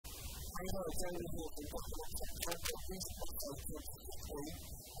know again here from Dr.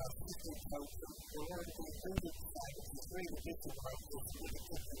 We're already being included in that, which is really big to the right this with a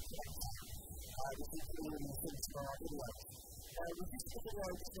different connector, which is really things for our videos. We just put it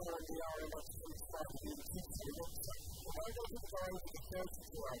over here on the RMX33i in the teacher website. But when I go to the guy with the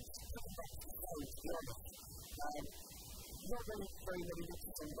 32 coming back to the phone, to be honest, not very many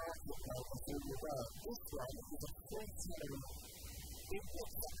mixes on the market now, as you're aware. This one is a full-tone big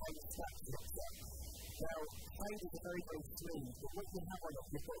mixer and a snap mixer. Now, sound is very, very smooth, but what you have on it,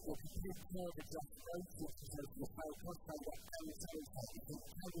 you've got your complete curve adjust both mixers over your sound crossover and the sound effect. You can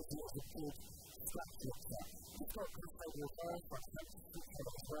handle it as a good scratch mixer. You've got crossover reverse, like substitute on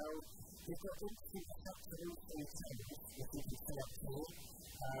it as well. You've got instant effects and instant sounds, which you can set up here.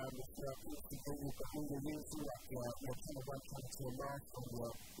 You've got all your using, like your kind of 122 mask on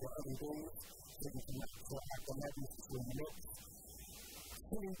your LEDs, so you can add the levels between the mix.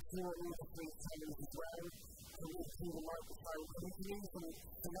 Pulling through all the three channels as well, coming through the microphone, and you can even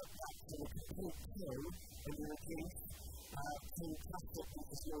select that to the complete kill in your keys to plastic with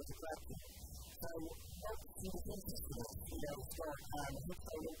the small deflector. So, obviously, the features for this, it's got a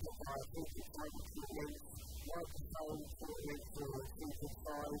headphone input by 3.5 inch, microphone 4 inch or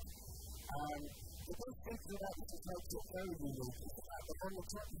 3.5. The big feature about this is makes it very unique is the fact that on the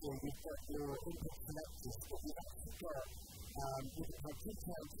top here you've got your input connectors, but you've actually got you can have 2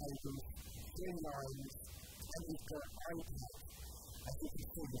 turntables, 3 lines, and you've got iPad. As you can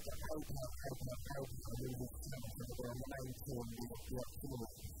see, you've got iPad, and these channels over on the main team, the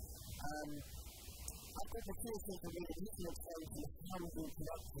auxiliary. I think the key thing for me is to explain to you how you do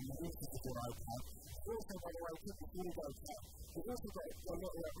connection and usage of your iPad. It's also, by the way, keep the video tab. You've also got a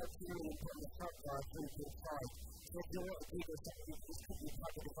little auxiliary input on the top bar 3.5. So if you want to do this, you can just quickly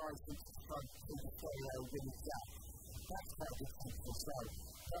plug the device into the front to the stereo with the jack. That's quite a good feature as well.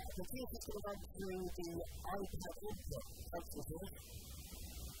 The key is going to run through the iPad input. Thanks for this.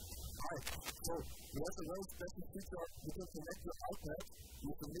 Hi. So, we have a very special feature. You can connect your iPad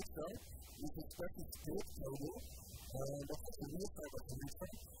with the mixer. You can special split cable. And that's the real side of the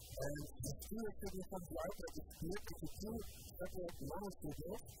mixer. And the stereo signal from the iPad is split into 2 separate mono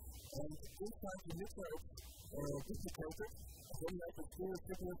signals. And inside the mixer is duplicated. And then you have a stereo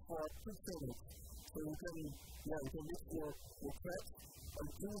signal for 2 signals. So you can mix your tracks on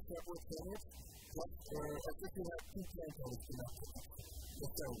 2 separate channels, as if you have 2 channels connected.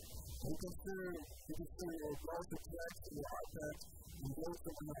 So you can still browse the tracks in your iPad, and go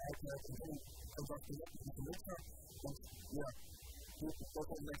from your iPad, and then come back to the mixer, and that's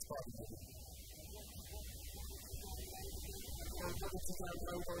the next part of it. I'm going to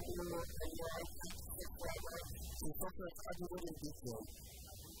download on your iPad, so software is added in detail.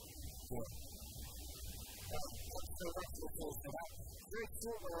 So that's the case for that. Very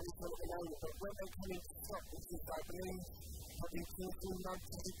short one on this one at the moment, but when they come into stock, which is, I believe, probably 2-3 months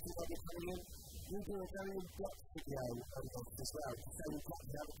since they'll be coming in, we do a very in-depth video on this as well. So you've got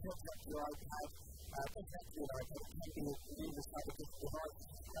to have a contact to your iPad, contact to your iPad, it can be used as a different device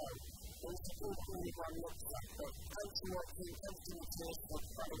as well. It's a good really one looks like, but thanks for watching, thanks for listening, and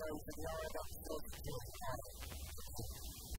follow those in the RMX33i.